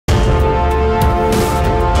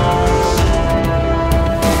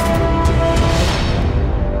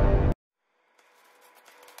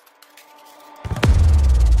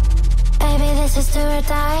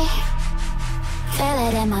die. Feel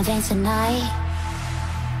it in my veins tonight.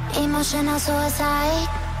 Emotional suicide.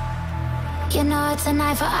 You know it's an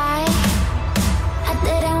eye for eye. I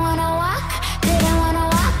didn't wanna walk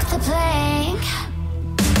the plank.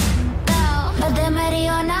 No, but the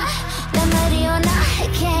Mariona,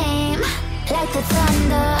 it came like the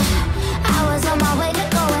thunder. I was on my way to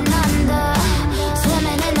going under.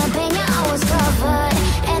 Swimming in the pain, yeah, I was covered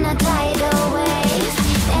in a tidal wave,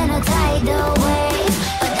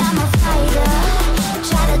 but I'm a fighter.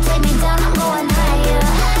 Try to take me down, I'm going higher.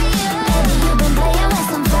 Baby, you've been playing with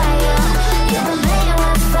some fire. You've been playing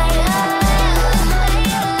with fire.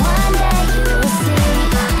 One day you will see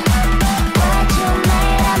what you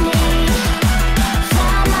made of me.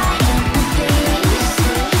 Found my inner peace.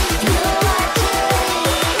 You are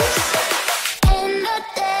peace in the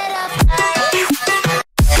dead of night.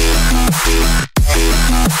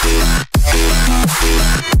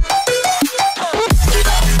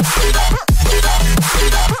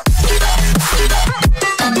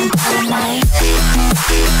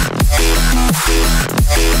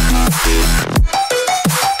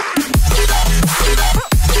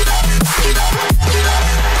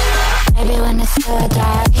 Maybe when it's still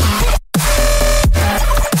dark,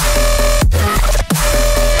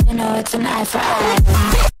 you know it's an eye for eye.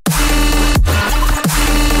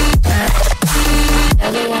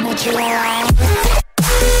 Every energy alive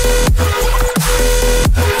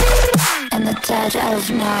in the dead of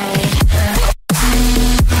night.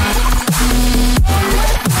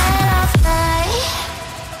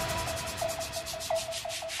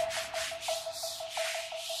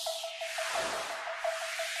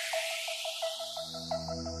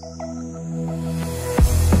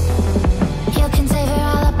 You can save your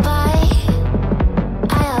alibi.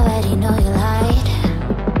 I already know you lied.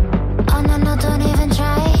 Oh no, no, don't even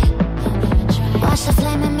try. Watch the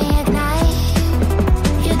flame in me ignite.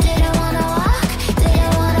 You didn't wanna walk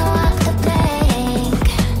the plank.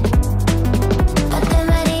 But the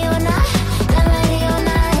Mariona,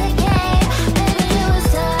 it came. Baby, it was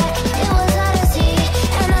dark, it was hard to see.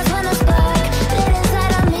 And that's when the spark lit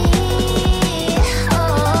inside of me. Oh,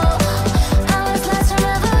 I was lost in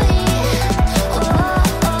reverie.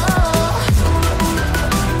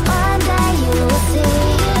 One day you will see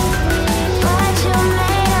what you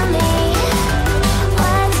made of me,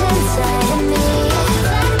 what's inside of me.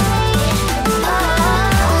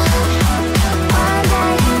 One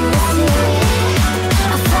day you will see I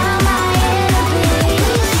found my inner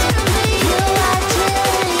peace. You are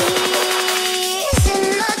peace in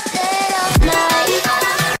the dead of night.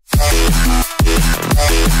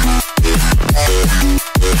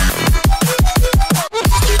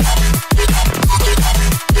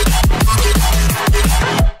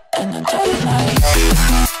 In the dead of night.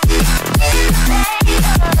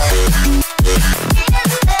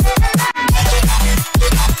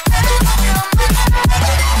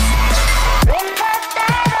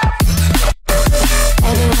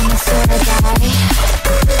 Maybe when it's still die,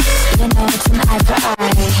 you know it's an eye for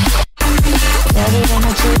eye. Every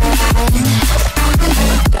energy alive in the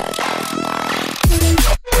dead of night. In the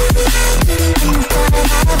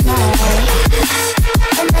dead of night.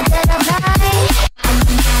 In the dead of night. In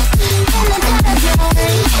the dead of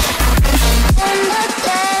night. In the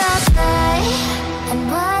dead of night. And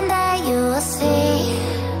one day you will see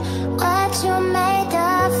what you made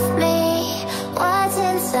of me, what's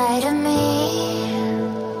inside of me.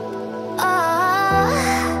 Oh,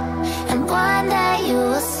 and one day you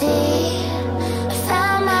will see I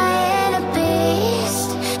found my inner beast,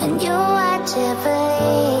 and you are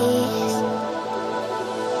Jubilees.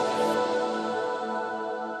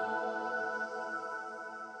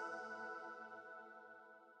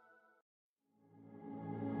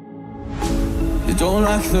 You don't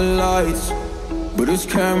like the lights, but it's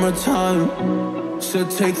camera time. Said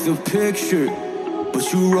take the picture,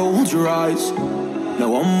 but you rolled your eyes.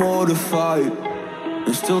 Now I'm mortified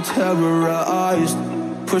and still terrorized.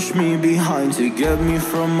 Push me behind to get me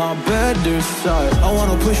from my better side. I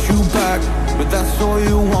wanna push you back, but that's all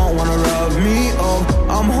you want. Wanna rub me up,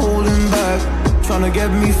 I'm holding back. Tryna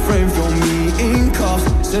get me framed, throw me in cuffs.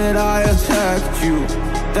 Said I attacked you,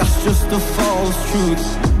 that's just a false truth.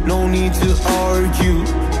 No need to argue,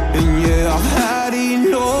 and yeah, I've had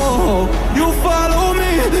enough. You follow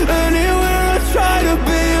me anywhere I try to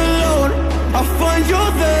be alone. I find you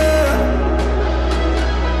there.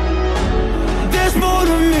 There's more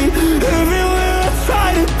to me. Everywhere I try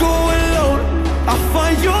to go alone, I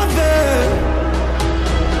find you there.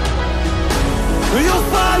 You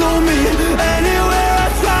follow me anywhere I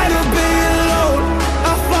try to be alone,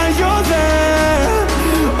 I find you there.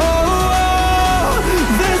 Oh,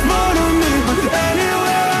 there's more to me. Anywhere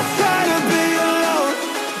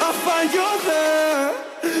find you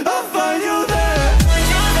there. I'll find you there.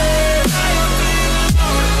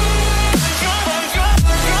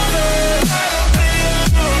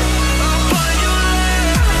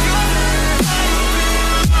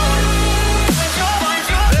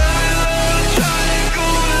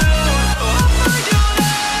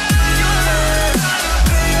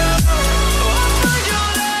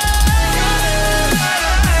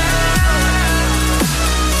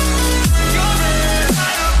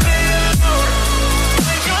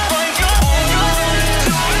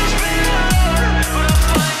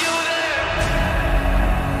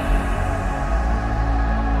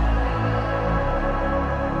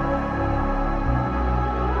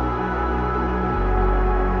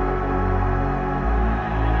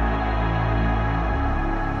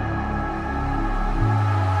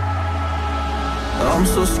 I'm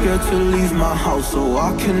so scared to leave my house, so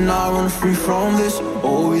I cannot run free from this.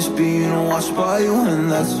 Always being watched by you, and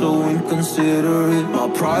that's so inconsiderate. My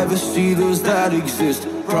privacy, does that exist?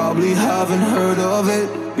 Probably haven't heard of it.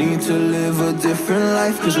 Need to live a different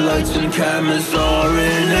life, cause lights and cameras are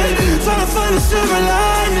in it. Trying to find a silver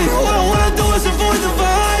lining. All I wanna do is avoid the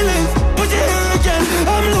violence. But you're here again,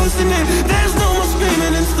 I'm losing it. There's no more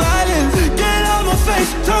screaming in silence. Get out my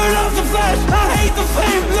face, turn off the flash. I hate the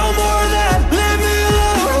fame, no more of that. Leave me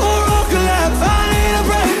alone, or I'll collapse. I need a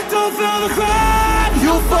break, don't feel the crack.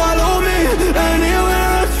 You follow me, anywhere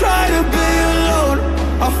I try to be alone,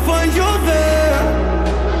 I'll find you there.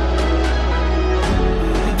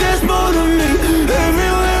 There's more to me,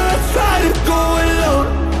 everywhere I try to go alone,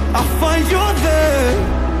 I'll find you there.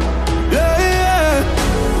 Yeah, yeah.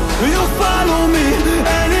 You follow me,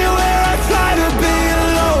 anywhere I try to be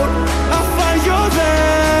alone, I'll find you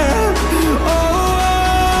there. Oh,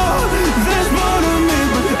 oh, there's more to me,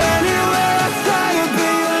 but anywhere I try to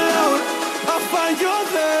be alone, I'll find you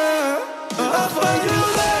there. I'll find you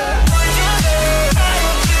there.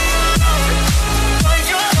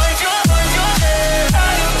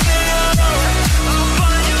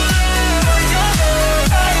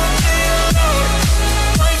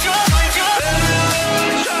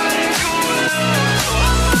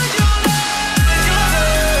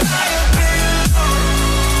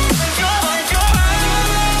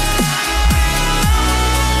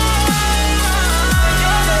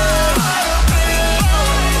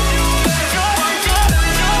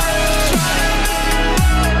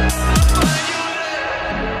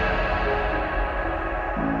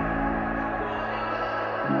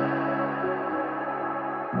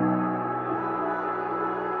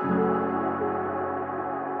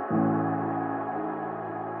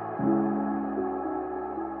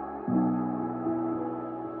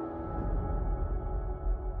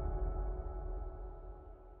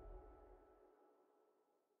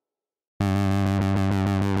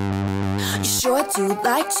 You sure do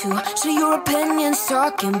like to share your opinions,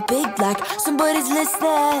 talking big like somebody's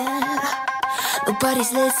listening.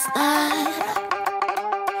 Nobody's listening.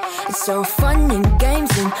 It's so fun and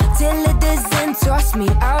games until it doesn't. Toss me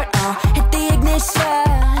out, I'll hit the ignition.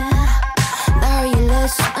 Now you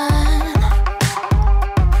listen.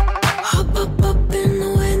 Hop up in the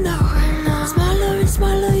window. Smaller and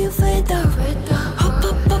smaller you fade out. Hop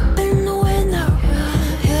up in the window.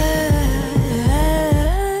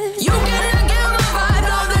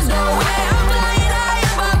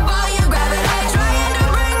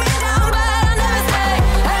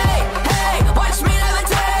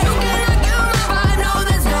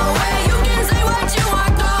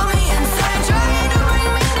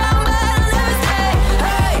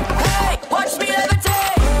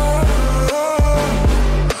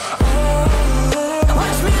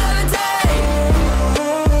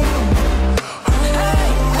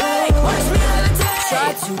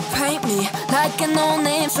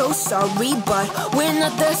 So sorry, but we're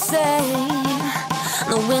not the same.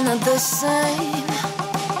 No, we're not the same.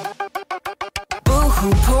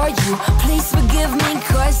 Boo-hoo, poor you, please forgive me,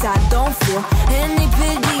 cause I don't feel any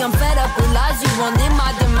pity. I'm fed up with lies, you wanted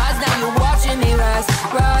my demise. Now you're watching me rise,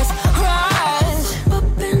 rise, rise.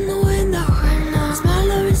 Up in the window,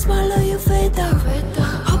 smaller and smaller you fade out.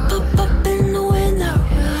 Up in the window.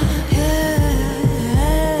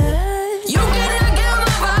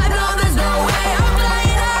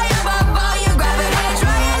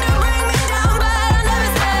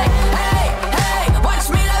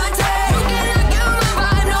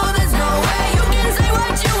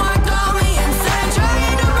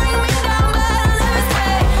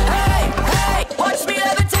 Watch me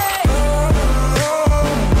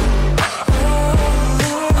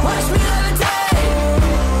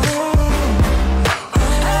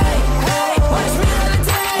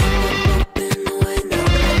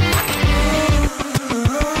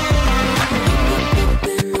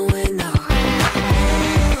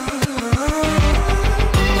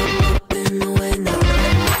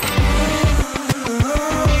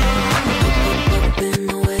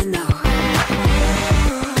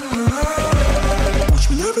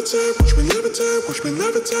levitate, watch me levitate, watch me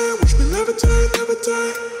levitate, watch me levitate,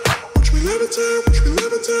 levitate. Watch me levitate, watch me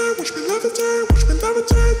levitate, watch me levitate, watch me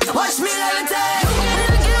levitate. Watch me levitate. When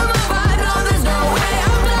I get on my ride, no, there's no way